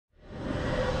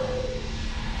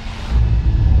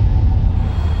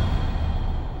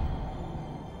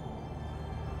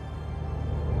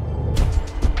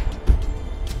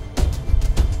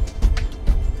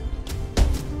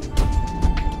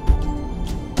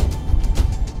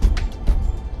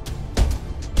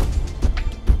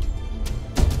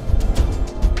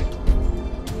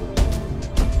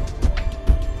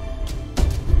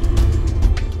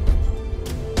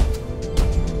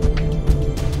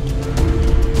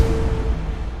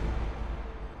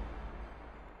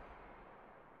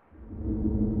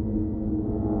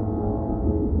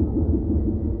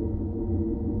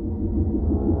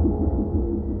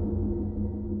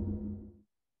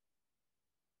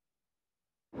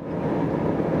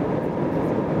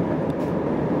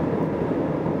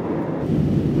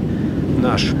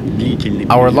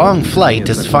Our long flight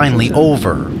is finally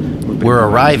over. We're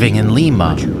arriving in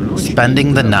Lima,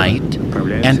 spending the night,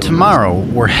 and tomorrow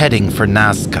we're heading for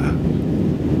Nasca.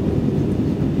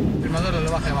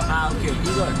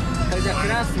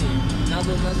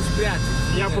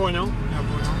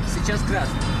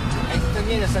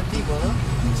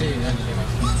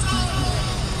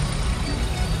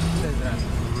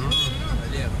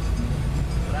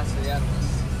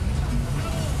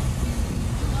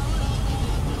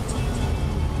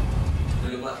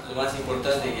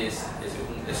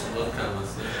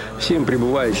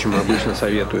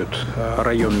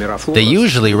 They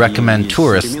usually recommend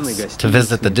tourists to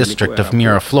visit the district of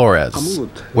Miraflores,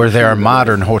 where there are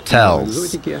modern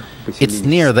hotels. It's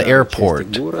near the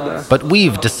airport, but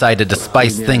we've decided to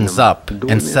spice things up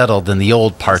and settled in the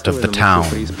old part of the town,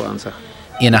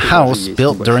 in a house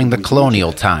built during the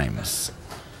colonial times.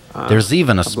 There's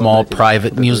even a small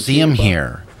private museum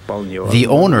here. The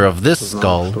owner of this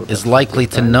skull is likely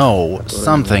to know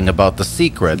something about the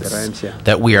secrets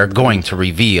that we are going to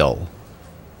reveal.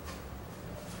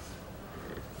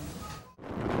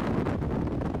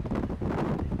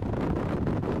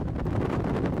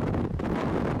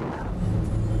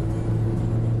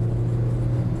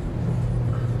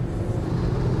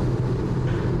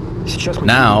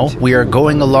 Now we are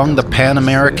going along the Pan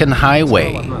American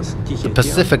Highway, the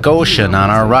Pacific Ocean on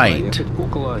our right,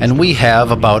 and we have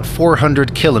about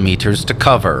 400 kilometers to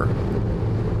cover.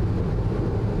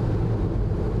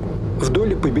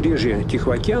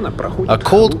 A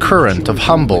cold current of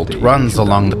Humboldt runs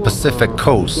along the Pacific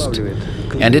coast,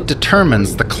 and it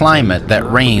determines the climate that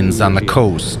reigns on the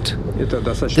coast.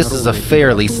 This is a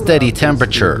fairly steady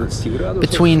temperature,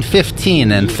 between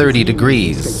 15 and 30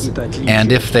 degrees.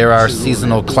 And if there are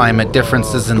seasonal climate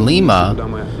differences in Lima,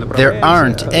 there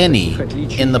aren't any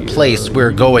in the place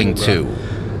we're going to.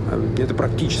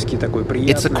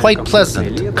 It's a quite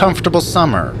pleasant, comfortable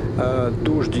summer.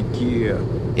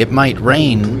 It might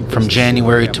rain from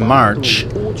January to March,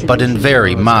 but in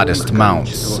very modest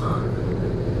amounts.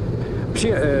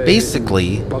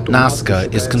 Basically,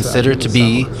 Nasca is considered to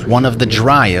be one of the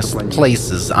driest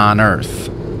places on Earth.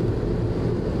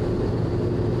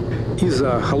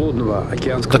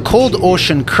 The cold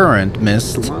ocean current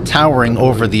mist towering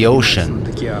over the ocean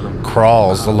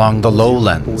crawls along the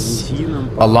lowlands,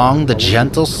 along the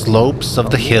gentle slopes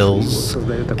of the hills,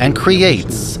 and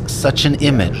creates such an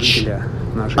image,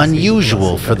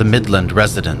 unusual for the Midland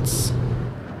residents.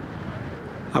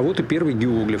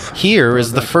 Here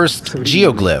is the first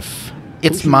geoglyph.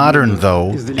 It's modern, though,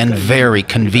 and very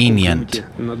convenient.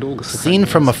 Seen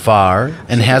from afar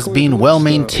and has been well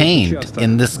maintained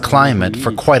in this climate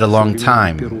for quite a long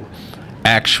time.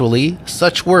 Actually,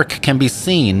 such work can be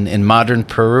seen in modern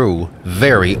Peru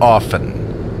very often.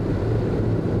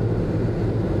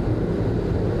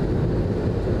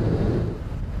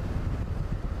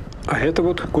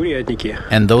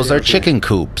 And those are chicken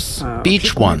coops,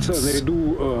 beach ones.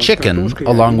 Chicken,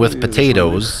 along with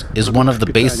potatoes, is one of the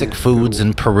basic foods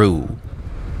in Peru.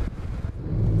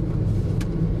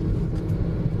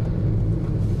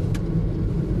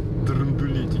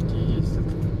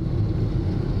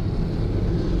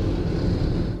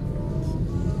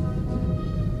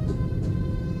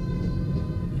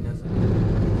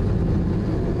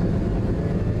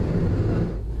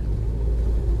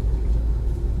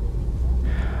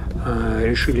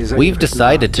 We've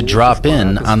decided to drop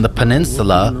in on the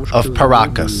peninsula of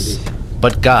Paracas,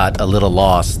 but got a little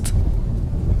lost.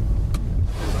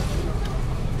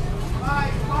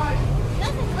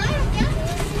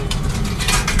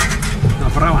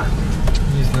 Направо?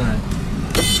 Не знаю.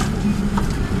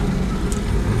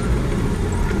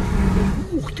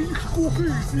 Ух ты, сколько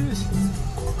их здесь!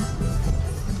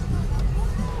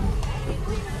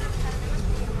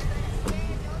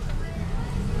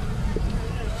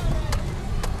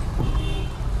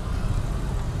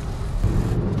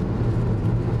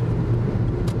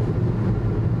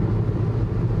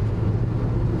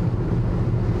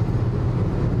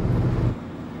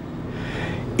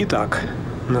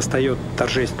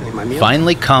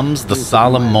 Finally comes the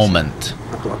solemn moment.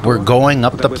 We're going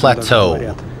up the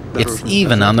plateau. It's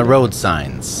even on the road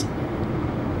signs.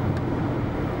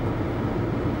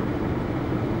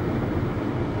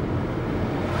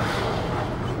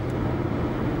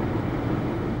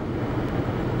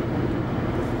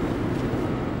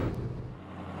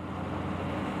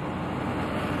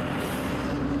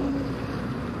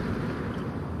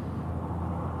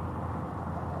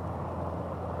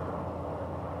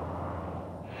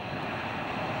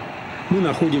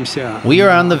 We are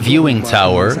on the viewing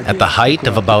tower at the height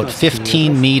of about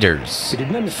 15 meters,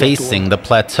 facing the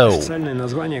plateau,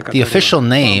 the official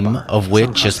name of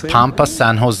which is Pampa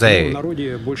San Jose,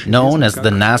 known as the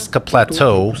Nasca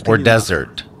Plateau or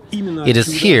desert. It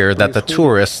is here that the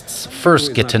tourists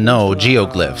first get to know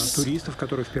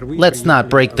geoglyphs. Let's not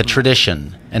break the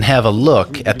tradition and have a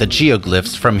look at the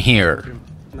geoglyphs from here.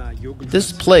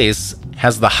 This place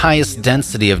has the highest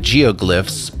density of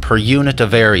geoglyphs per unit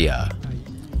of area.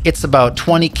 It's about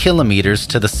 20 kilometers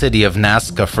to the city of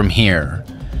Nasca from here.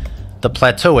 The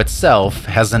plateau itself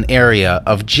has an area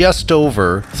of just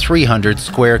over 300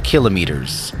 square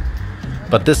kilometers.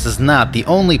 But this is not the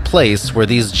only place where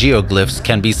these geoglyphs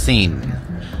can be seen.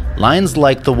 Lines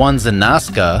like the ones in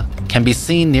Nasca can be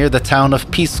seen near the town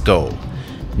of Pisco,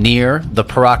 near the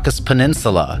Paracas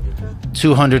Peninsula,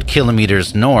 200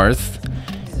 kilometers north,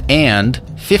 and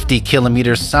 50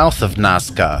 kilometers south of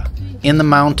Nasca, in the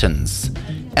mountains,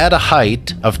 at a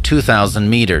height of 2,000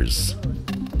 meters.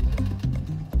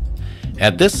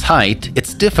 At this height,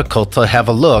 it's difficult to have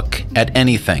a look at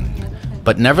anything,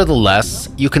 but nevertheless,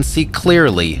 you can see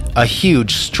clearly a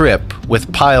huge strip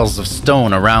with piles of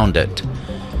stone around it.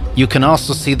 You can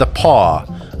also see the paw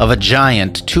of a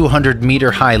giant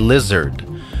 200-meter-high lizard,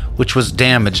 which was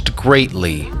damaged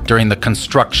greatly during the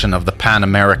construction of the Pan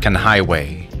American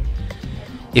Highway.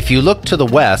 If you look to the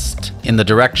west, in the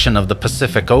direction of the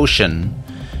Pacific Ocean,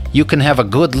 you can have a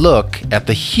good look at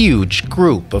the huge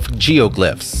group of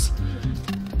geoglyphs.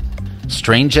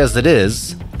 Strange as it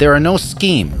is, there are no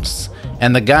schemes,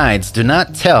 and the guides do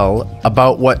not tell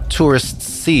about what tourists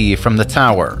see from the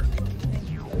tower.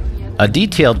 A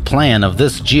detailed plan of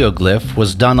this geoglyph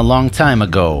was done a long time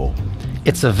ago.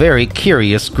 It's a very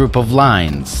curious group of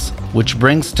lines, which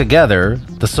brings together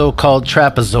the so-called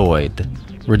trapezoid,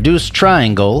 reduced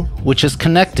triangle which is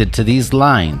connected to these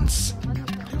lines,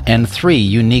 and three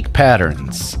unique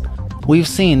patterns. We've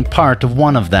seen part of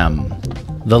one of them,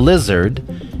 the lizard,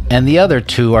 and the other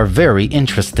two are very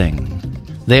interesting.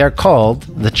 They are called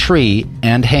the tree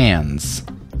and hands.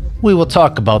 We will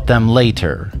talk about them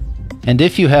later. And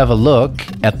if you have a look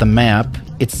at the map,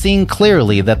 it's seen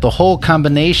clearly that the whole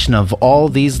combination of all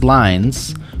these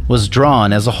lines was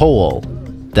drawn as a whole.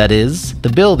 That is, the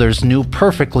builders knew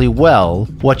perfectly well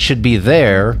what should be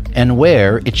there and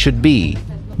where it should be.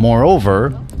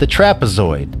 Moreover, the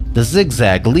trapezoid, the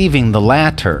zigzag leaving the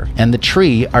latter, and the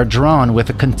tree are drawn with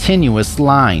a continuous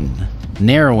line,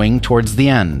 narrowing towards the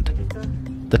end.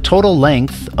 The total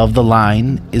length of the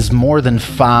line is more than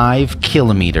 5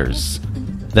 kilometers.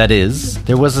 That is,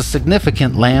 there was a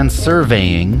significant land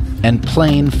surveying and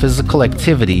plain physical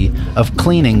activity of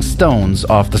cleaning stones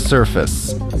off the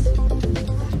surface.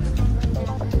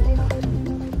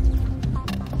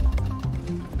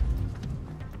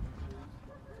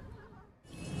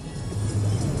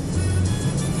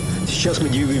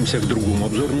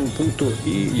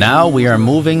 Now we are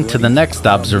moving to the next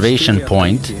observation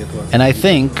point, and I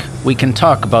think we can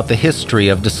talk about the history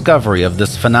of discovery of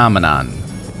this phenomenon.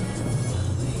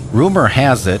 Rumor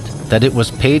has it that it was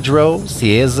Pedro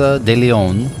Cieza de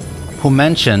Leon who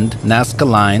mentioned Nazca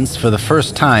lines for the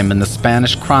first time in the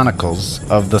Spanish chronicles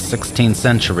of the 16th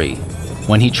century,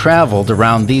 when he traveled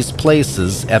around these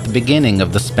places at the beginning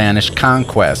of the Spanish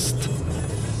conquest.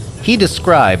 He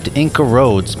described Inca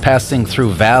roads passing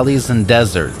through valleys and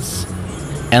deserts,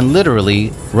 and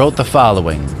literally wrote the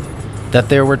following, that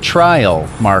there were trail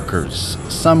markers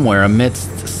somewhere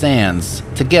amidst sands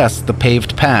to guess the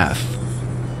paved path.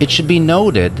 It should be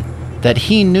noted that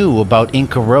he knew about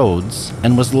Inca roads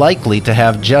and was likely to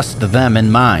have just them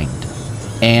in mind.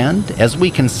 And, as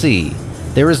we can see,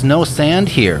 there is no sand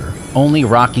here, only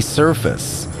rocky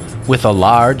surface, with a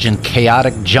large and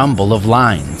chaotic jumble of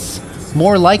lines,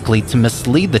 more likely to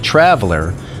mislead the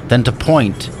traveler than to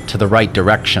point to the right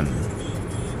direction.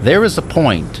 There is a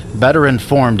point, better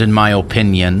informed in my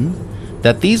opinion,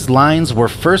 that these lines were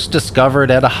first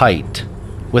discovered at a height,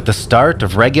 with the start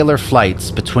of regular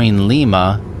flights between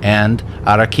Lima and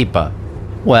Arequipa.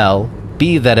 Well,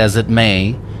 be that as it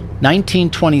may,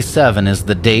 1927 is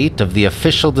the date of the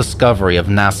official discovery of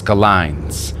Nazca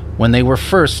lines, when they were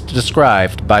first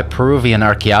described by Peruvian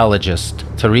archaeologist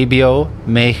Toribio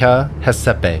Mejia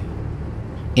Giuseppe.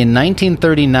 In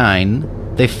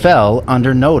 1939, they fell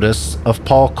under notice of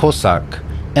Paul Cossack,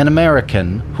 an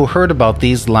American who heard about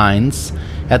these lines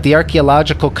at the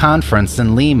archaeological conference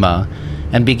in Lima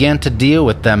and began to deal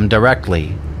with them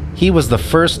directly. He was the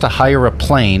first to hire a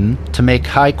plane to make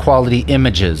high-quality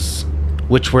images,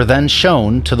 which were then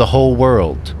shown to the whole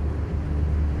world.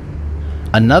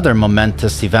 Another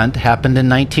momentous event happened in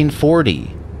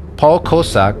 1940. Paul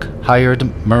Cossack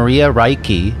hired Maria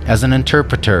Reiki as an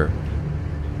interpreter,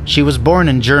 She was born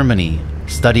in Germany,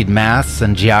 studied maths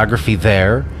and geography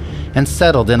there, and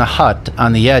settled in a hut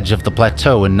on the edge of the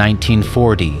plateau in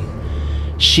 1940.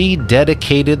 She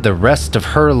dedicated the rest of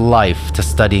her life to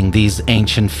studying these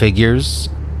ancient figures.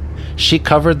 She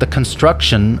covered the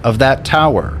construction of that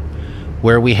tower,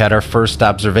 where we had our first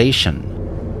observation.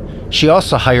 She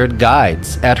also hired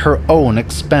guides at her own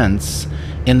expense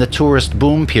in the tourist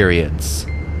boom periods.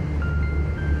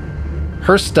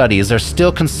 Her studies are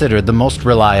still considered the most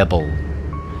reliable.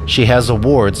 She has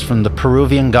awards from the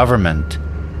Peruvian government,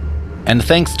 and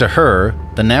thanks to her,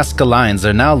 the Nasca lines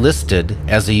are now listed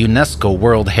as a UNESCO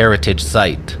World Heritage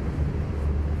Site.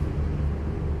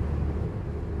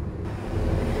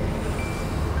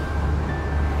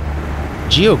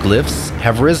 Geoglyphs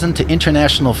have risen to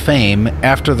international fame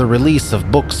after the release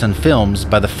of books and films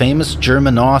by the famous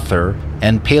German author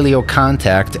and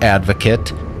paleocontact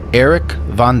advocate Erich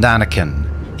von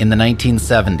Däniken in the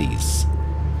 1970s.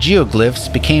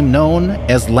 Geoglyphs became known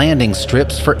as landing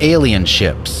strips for alien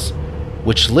ships,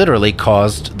 which literally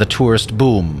caused the tourist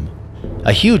boom.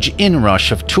 A huge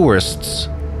inrush of tourists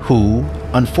who,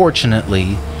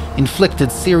 unfortunately,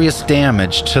 inflicted serious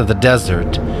damage to the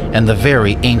desert and the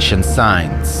very ancient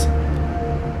signs.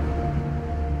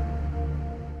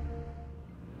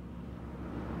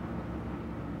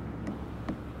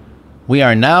 We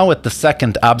are now at the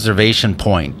second observation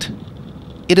point.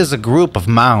 It is a group of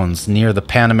mounds near the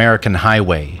Pan American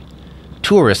Highway.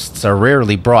 Tourists are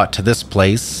rarely brought to this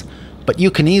place, but you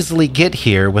can easily get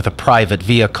here with a private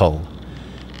vehicle.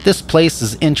 This place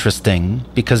is interesting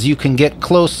because you can get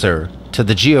closer to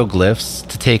the geoglyphs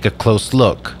to take a close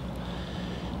look.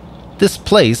 This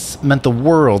place meant the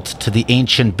world to the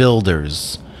ancient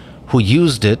builders, who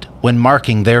used it when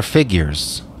marking their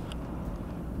figures.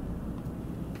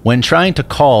 When trying to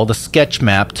call the sketch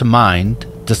map to mind,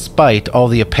 despite all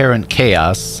the apparent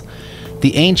chaos,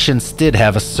 the ancients did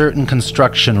have a certain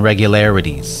construction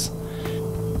regularities.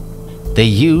 They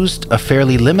used a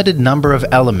fairly limited number of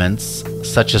elements,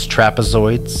 such as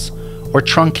trapezoids, or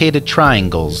truncated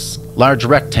triangles, large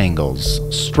rectangles,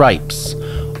 stripes,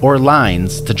 or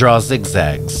lines to draw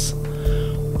zigzags,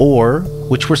 or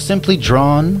which were simply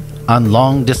drawn on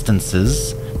long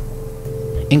distances,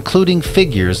 including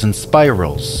figures and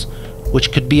spirals,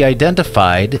 which could be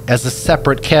identified as a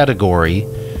separate category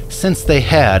since they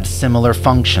had similar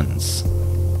functions.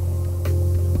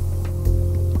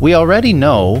 We already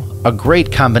know a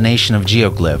great combination of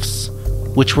geoglyphs,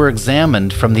 which were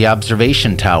examined from the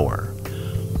observation tower.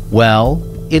 Well,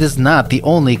 it is not the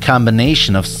only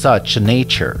combination of such a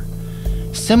nature.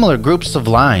 Similar groups of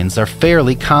lines are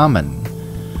fairly common.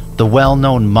 The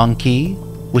well-known monkey,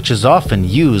 which is often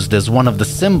used as one of the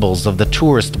symbols of the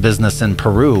tourist business in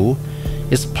Peru,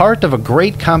 is part of a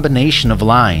great combination of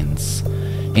lines,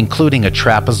 including a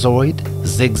trapezoid,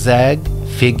 zigzag,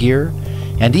 figure,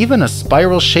 and even a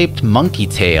spiral-shaped monkey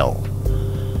tail.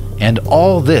 And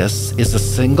all this is a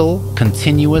single,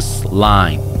 continuous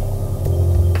line.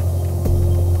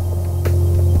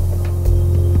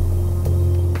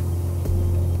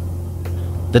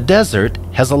 The desert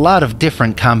has a lot of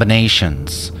different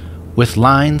combinations, with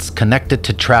lines connected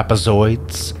to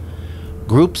trapezoids,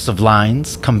 groups of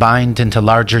lines combined into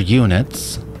larger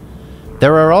units.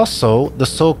 There are also the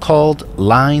so-called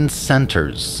line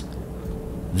centers.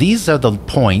 These are the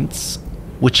points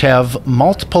which have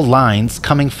multiple lines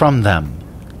coming from them.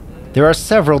 There are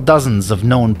several dozens of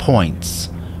known points,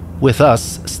 with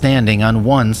us standing on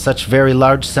one such very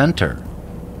large center.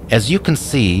 As you can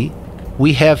see,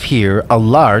 we have here a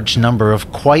large number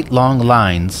of quite long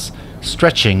lines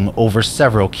stretching over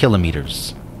several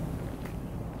kilometers.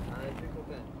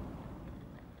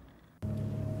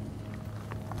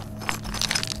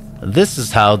 This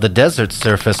is how the desert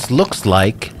surface looks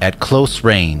like at close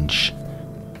range.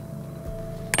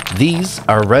 These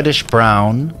are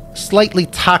reddish-brown, slightly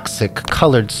toxic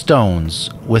colored stones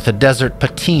with a desert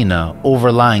patina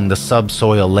overlying the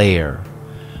subsoil layer,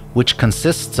 which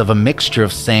consists of a mixture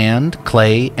of sand,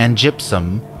 clay, and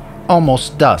gypsum,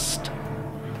 almost dust.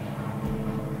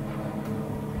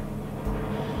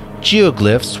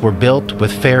 Geoglyphs were built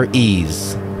with fair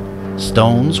ease.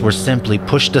 Stones were simply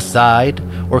pushed aside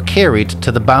or carried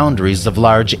to the boundaries of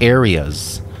large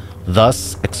areas,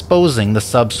 thus exposing the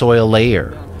subsoil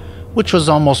layer, which was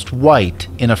almost white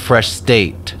in a fresh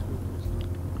state.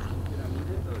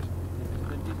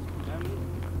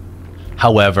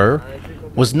 However,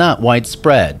 was not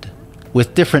widespread,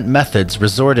 with different methods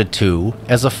resorted to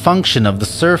as a function of the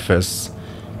surface,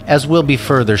 as will be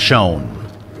further shown.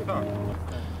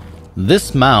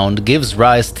 This mound gives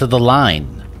rise to the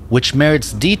line, which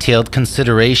merits detailed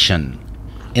consideration.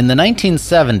 In the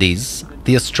 1970s,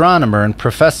 The astronomer and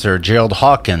professor Gerald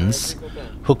Hawkins,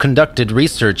 who conducted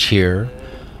research here,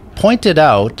 pointed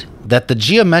out that the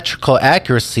geometrical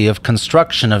accuracy of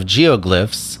construction of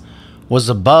geoglyphs was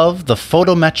above the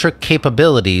photometric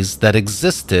capabilities that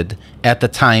existed at the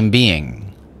time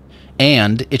being.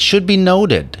 And it should be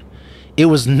noted, it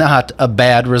was not a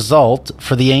bad result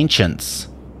for the ancients.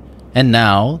 And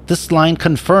now, this line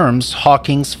confirms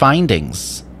Hawking's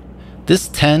findings. This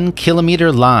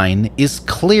 10-kilometer line is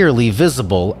clearly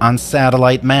visible on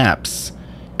satellite maps,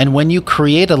 and when you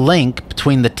create a link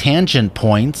between the tangent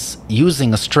points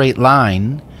using a straight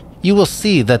line, you will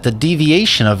see that the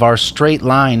deviation of our straight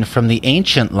line from the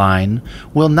ancient line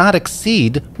will not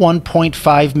exceed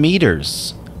 1.5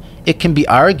 meters. It can be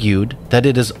argued that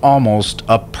it is almost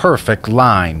a perfect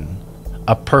line,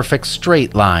 a perfect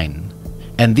straight line,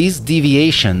 and these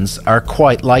deviations are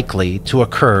quite likely to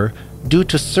occur due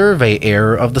to survey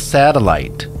error of the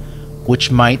satellite,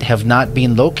 which might have not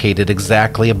been located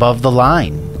exactly above the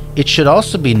line. It should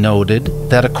also be noted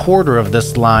that a quarter of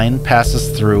this line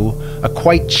passes through a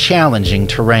quite challenging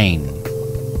terrain.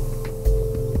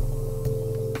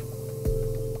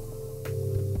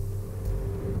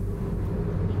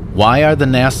 Why are the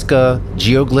Nazca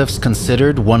geoglyphs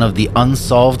considered one of the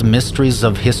unsolved mysteries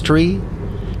of history?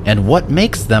 And what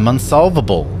makes them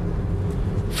unsolvable?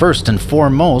 First and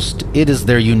foremost, it is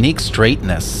their unique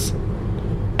straightness,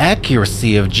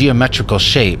 accuracy of geometrical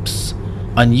shapes,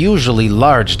 unusually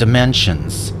large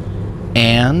dimensions,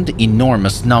 and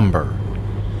enormous number.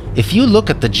 If you look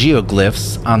at the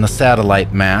geoglyphs on the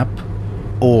satellite map,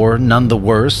 or none the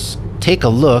worse, take a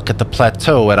look at the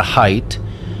plateau at a height,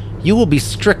 you will be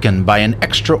stricken by an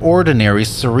extraordinary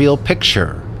surreal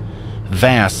picture.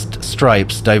 Vast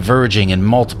stripes diverging in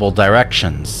multiple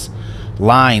directions,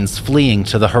 lines fleeing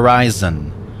to the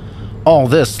horizon. All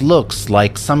this looks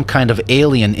like some kind of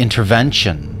alien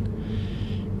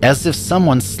intervention, as if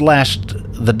someone slashed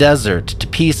the desert to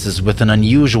pieces with an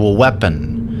unusual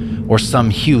weapon or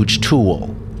some huge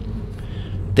tool.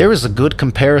 There is a good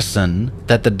comparison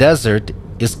that the desert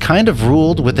is kind of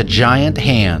ruled with a giant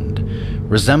hand,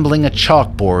 resembling a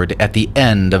chalkboard at the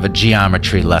end of a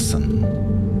geometry lesson.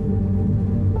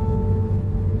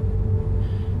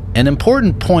 An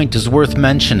important point is worth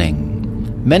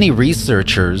mentioning. Many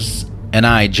researchers, and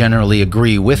I generally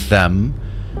agree with them,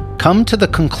 come to the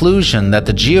conclusion that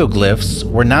the geoglyphs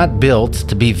were not built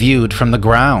to be viewed from the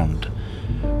ground,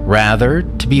 rather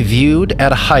to be viewed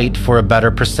at a height for a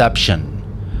better perception.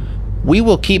 We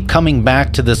will keep coming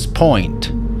back to this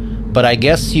point, but I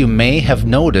guess you may have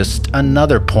noticed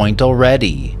another point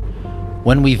already.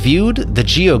 When we viewed the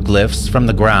geoglyphs from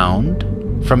the ground,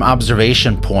 from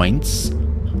observation points,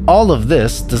 all of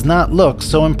this does not look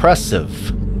so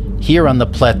impressive. Here on the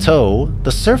plateau,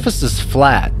 the surface is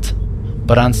flat,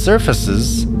 but on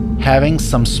surfaces having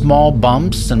some small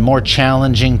bumps and more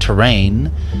challenging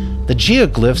terrain, the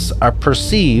geoglyphs are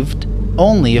perceived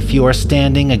only if you are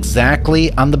standing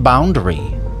exactly on the boundary,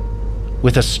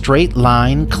 with a straight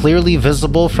line clearly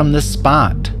visible from this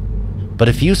spot. But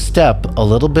if you step a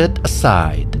little bit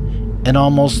aside, an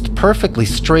almost perfectly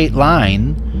straight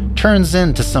line turns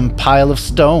into some pile of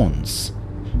stones,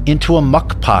 into a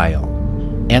muck pile,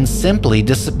 and simply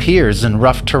disappears in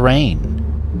rough terrain.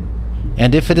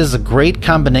 And if it is a great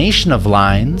combination of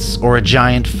lines or a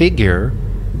giant figure,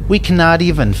 we cannot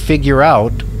even figure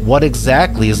out what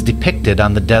exactly is depicted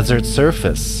on the desert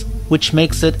surface, which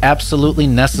makes it absolutely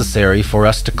necessary for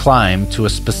us to climb to a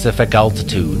specific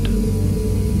altitude.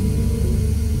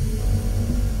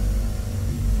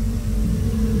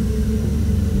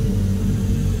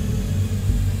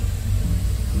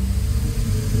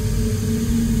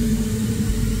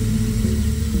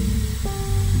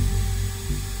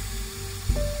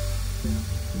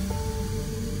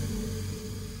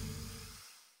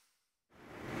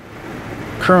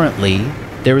 Currently,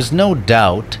 there is no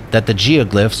doubt that the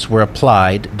geoglyphs were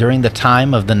applied during the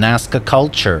time of the Nasca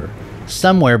culture,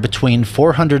 somewhere between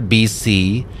 400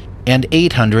 BC and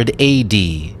 800 AD.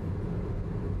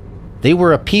 They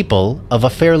were a people of a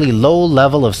fairly low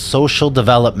level of social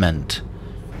development.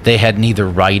 They had neither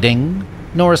writing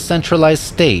nor a centralized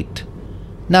state,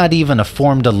 not even a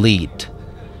formed elite.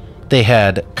 They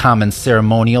had common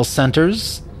ceremonial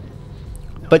centers,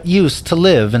 but used to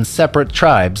live in separate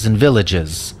tribes and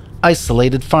villages,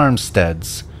 isolated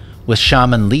farmsteads, with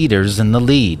shaman leaders in the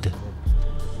lead.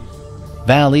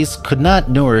 Valleys could not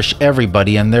nourish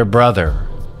everybody and their brother,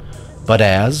 but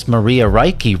as Maria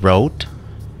Reiki wrote,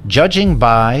 judging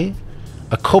by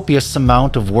a copious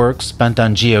amount of work spent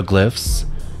on geoglyphs,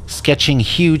 sketching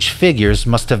huge figures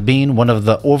must have been one of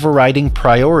the overriding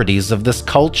priorities of this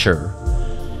culture.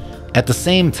 At the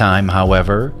same time,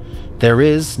 however, there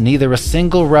is neither a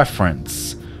single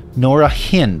reference nor a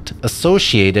hint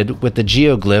associated with the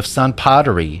geoglyphs on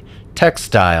pottery,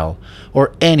 textile,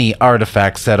 or any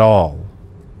artifacts at all.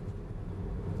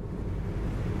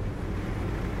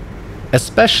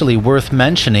 Especially worth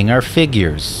mentioning are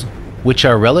figures, which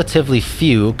are relatively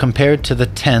few compared to the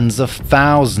tens of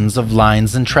thousands of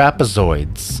lines and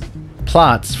trapezoids.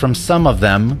 Plots from some of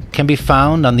them can be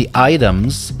found on the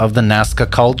items of the Nasca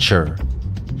culture.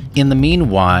 In the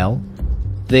meanwhile,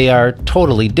 they are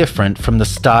totally different from the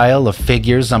style of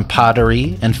figures on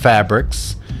pottery and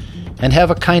fabrics, and have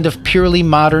a kind of purely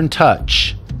modern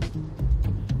touch.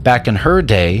 Back in her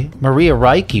day, Maria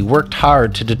Reiki worked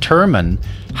hard to determine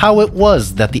how it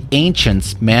was that the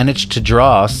ancients managed to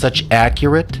draw such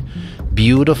accurate,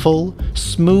 beautiful,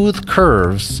 smooth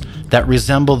curves that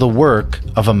resemble the work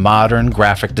of a modern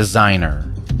graphic designer.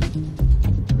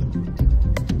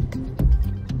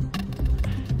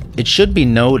 It should be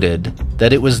noted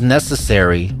that it was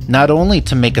necessary not only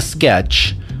to make a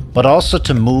sketch, but also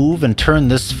to move and turn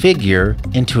this figure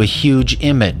into a huge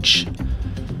image,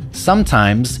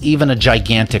 sometimes even a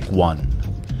gigantic one.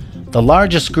 The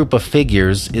largest group of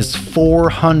figures is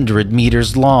 400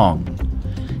 meters long.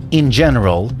 In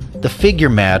general, the figure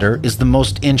matter is the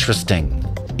most interesting,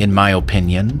 in my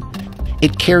opinion.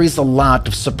 It carries a lot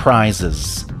of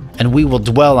surprises, and we will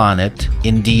dwell on it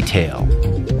in detail.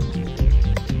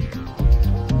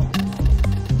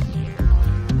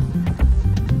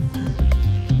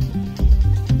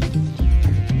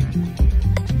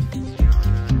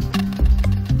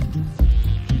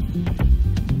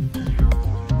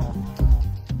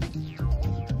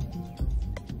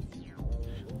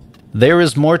 There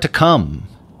is more to come.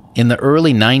 In the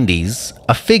early 90s,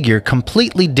 a figure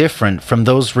completely different from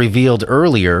those revealed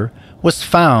earlier was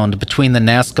found between the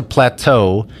Nasca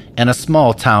Plateau and a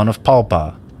small town of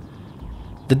Palpa.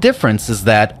 The difference is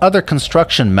that other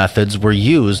construction methods were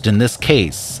used in this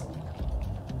case.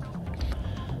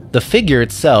 The figure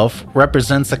itself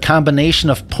represents a combination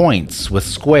of points with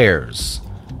squares,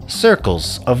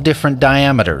 circles of different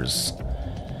diameters.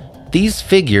 These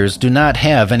figures do not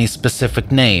have any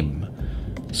specific name,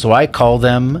 so I call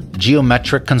them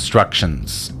geometric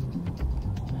constructions.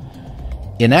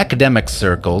 In academic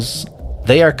circles,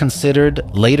 they are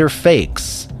considered later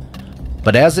fakes,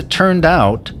 but as it turned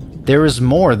out, there is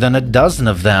more than a dozen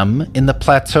of them in the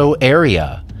plateau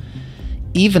area,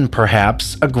 even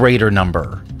perhaps a greater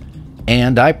number.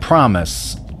 And I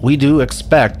promise, we do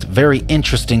expect very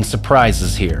interesting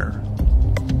surprises here.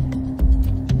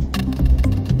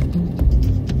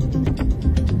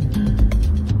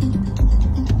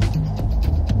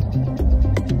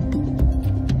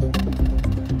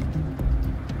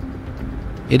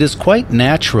 It is quite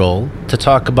natural to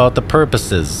talk about the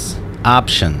purposes,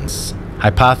 options,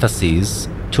 hypotheses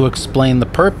to explain the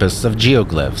purpose of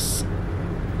geoglyphs.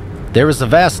 There is a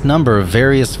vast number of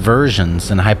various versions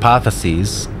and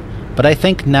hypotheses, but I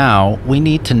think now we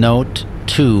need to note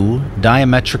two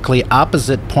diametrically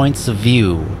opposite points of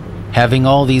view, having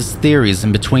all these theories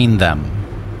in between them.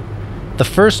 The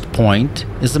first point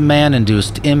is a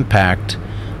man-induced impact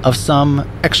of some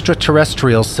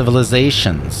extraterrestrial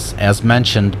civilizations, as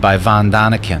mentioned by von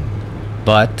Däniken.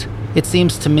 But it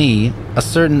seems to me a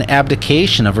certain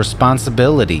abdication of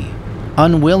responsibility,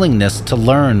 unwillingness to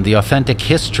learn the authentic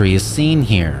history is seen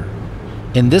here.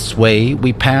 In this way,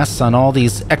 we pass on all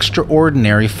these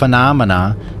extraordinary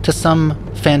phenomena to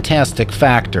some fantastic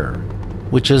factor,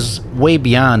 which is way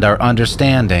beyond our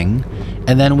understanding,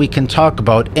 and then we can talk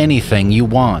about anything you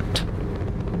want.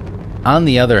 On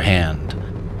the other hand,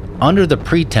 under the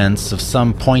pretense of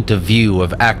some point of view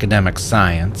of academic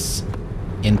science,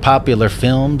 in popular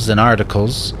films and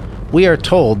articles, we are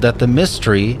told that the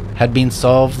mystery had been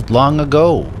solved long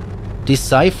ago,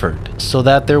 deciphered so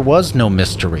that there was no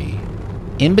mystery.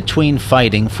 In between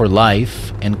fighting for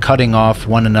life and cutting off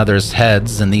one another's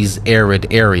heads in these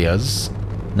arid areas,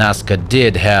 Nasca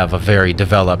did have a very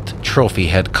developed trophy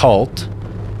head cult.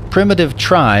 Primitive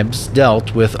tribes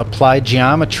dealt with applied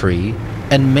geometry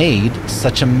and made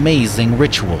such amazing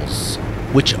rituals,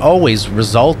 which always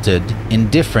resulted in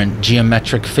different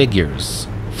geometric figures,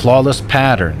 flawless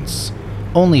patterns,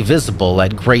 only visible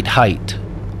at great height.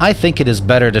 I think it is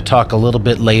better to talk a little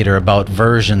bit later about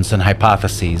versions and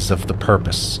hypotheses of the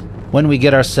purpose, when we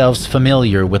get ourselves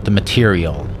familiar with the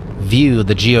material, view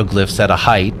the geoglyphs at a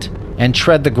height, and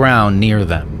tread the ground near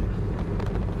them.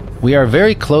 We are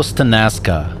very close to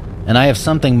Nasca, and I have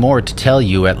something more to tell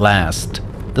you at last.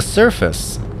 The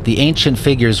surface the ancient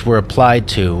figures were applied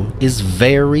to is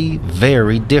very,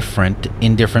 very different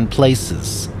in different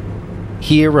places.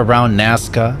 Here around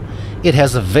Nasca, it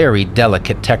has a very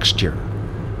delicate texture.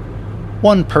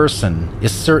 One person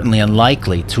is certainly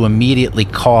unlikely to immediately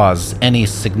cause any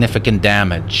significant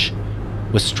damage,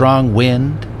 with strong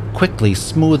wind quickly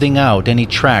smoothing out any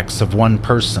tracks of one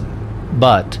person.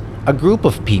 But a group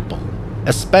of people,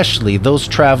 especially those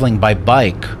traveling by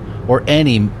bike or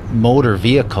any motor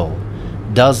vehicle,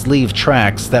 does leave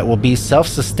tracks that will be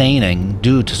self-sustaining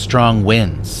due to strong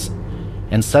winds,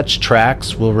 and such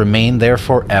tracks will remain there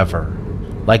forever,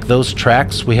 like those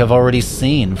tracks we have already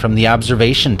seen from the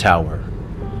observation tower,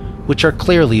 which are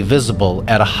clearly visible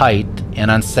at a height and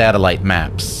on satellite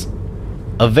maps.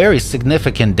 A very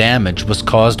significant damage was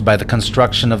caused by the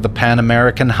construction of the Pan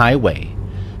American Highway,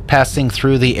 passing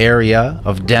through the area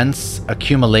of dense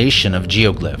accumulation of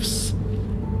geoglyphs.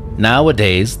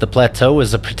 Nowadays, the plateau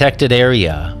is a protected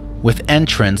area, with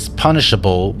entrance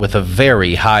punishable with a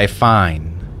very high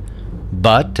fine.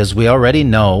 But, as we already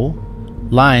know,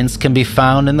 lines can be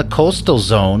found in the coastal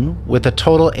zone with a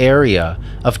total area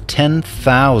of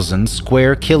 10,000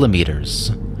 square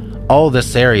kilometers. All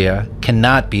this area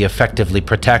cannot be effectively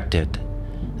protected.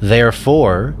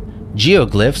 Therefore,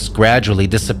 geoglyphs gradually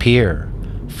disappear,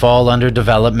 fall under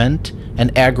development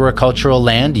and agricultural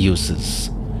land uses.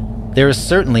 There is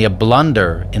certainly a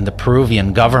blunder in the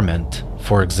Peruvian government.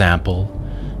 For example,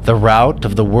 the route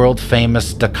of the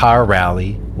world-famous Dakar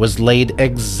rally was laid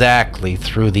exactly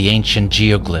through the ancient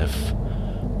geoglyph,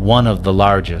 one of the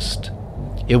largest.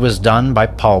 It was done by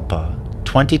Palpa,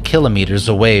 20 kilometers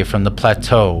away from the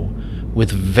plateau,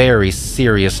 with very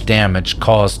serious damage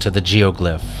caused to the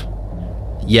geoglyph.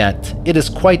 Yet, it is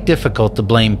quite difficult to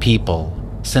blame people,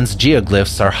 since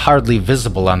geoglyphs are hardly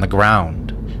visible on the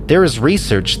ground. There is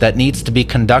research that needs to be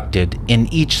conducted in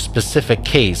each specific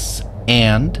case,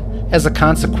 and, as a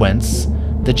consequence,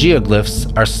 the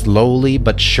geoglyphs are slowly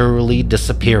but surely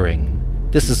disappearing.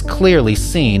 This is clearly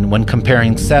seen when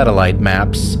comparing satellite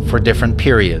maps for different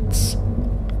periods.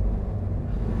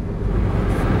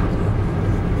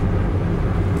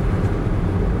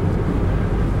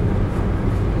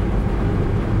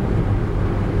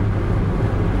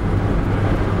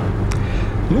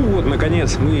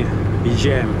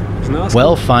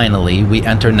 Well, finally, we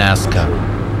enter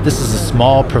Nasca. This is a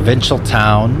small provincial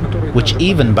town, which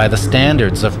even by the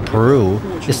standards of Peru,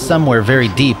 is somewhere very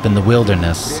deep in the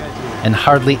wilderness, and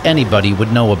hardly anybody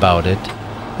would know about it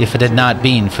if it had not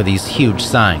been for these huge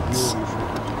signs.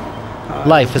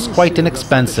 Life is quite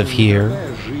inexpensive here.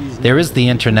 There is the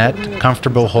internet,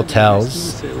 comfortable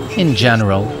hotels, in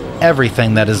general,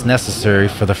 everything that is necessary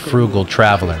for the frugal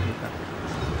traveler.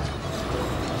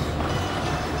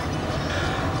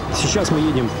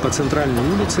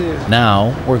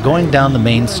 Now, we're going down the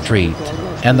main street,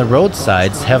 and the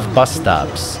roadsides have bus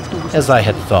stops, as I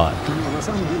had thought.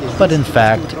 But in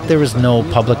fact, there is no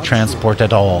public transport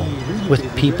at all,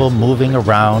 with people moving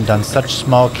around on such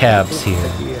small cabs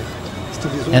here.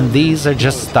 And these are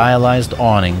just stylized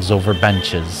awnings over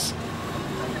benches.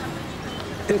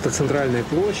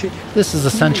 This is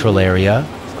a central area,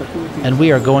 and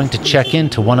we are going to check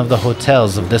into one of the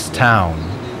hotels of this town,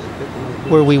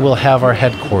 where we will have our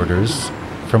headquarters,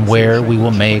 from where we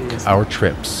will make our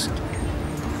trips.